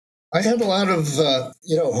I had a lot of,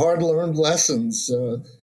 hard-learned lessons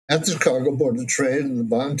at the Chicago Board of Trade and the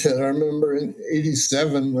bond tent. I remember in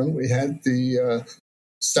 '87 when we had the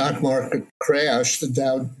stock market crash, the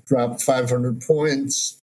Dow dropped 500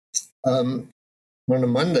 points on a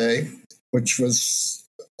Monday, which was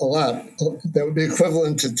a lot. That would be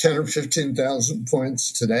equivalent to 10 or 15,000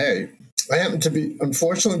 points today. I happened to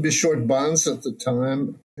unfortunately be short bonds at the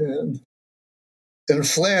time, and in a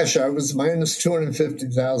flash, I was minus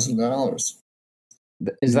 $250,000.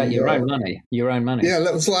 Is that your own money? Your own money? Yeah,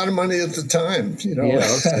 that was a lot of money at the time. Yeah,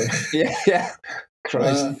 okay. yeah.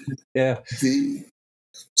 Christ.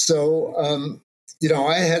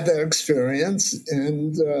 I had that experience,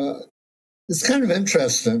 and it's kind of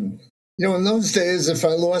interesting. In those days, if I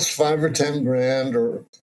lost 5 or 10 grand or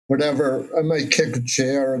whatever, I might kick a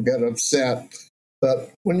chair or get upset.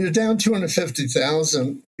 But when you're down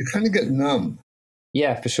 250,000, you kind of get numb.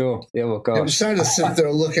 Yeah, for sure. Yeah, well, gosh. And you start to sit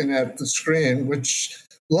there looking at the screen, which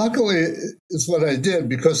luckily is what I did,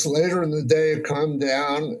 because later in the day it calmed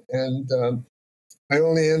down, and I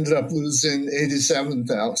only ended up losing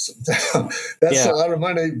 87,000. That's a lot of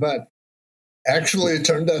money, but actually it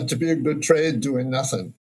turned out to be a good trade doing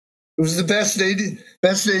nothing. It was the best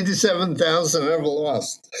 87,000 I ever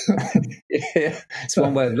lost. Yeah, it's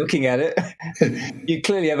one way of looking at it. You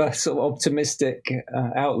clearly have a sort of optimistic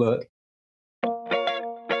outlook.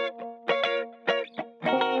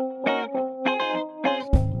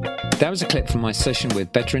 That was a clip from my session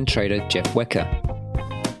with veteran trader Jeff Wecker.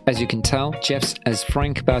 As you can tell, Jeff's as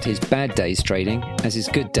frank about his bad days trading as his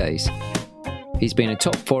good days. He's been a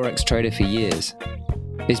top Forex trader for years.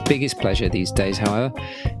 His biggest pleasure these days, however,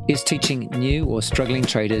 is teaching new or struggling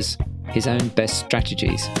traders his own best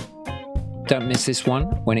strategies. Don't miss this one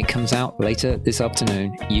when it comes out later this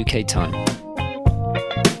afternoon, UK time.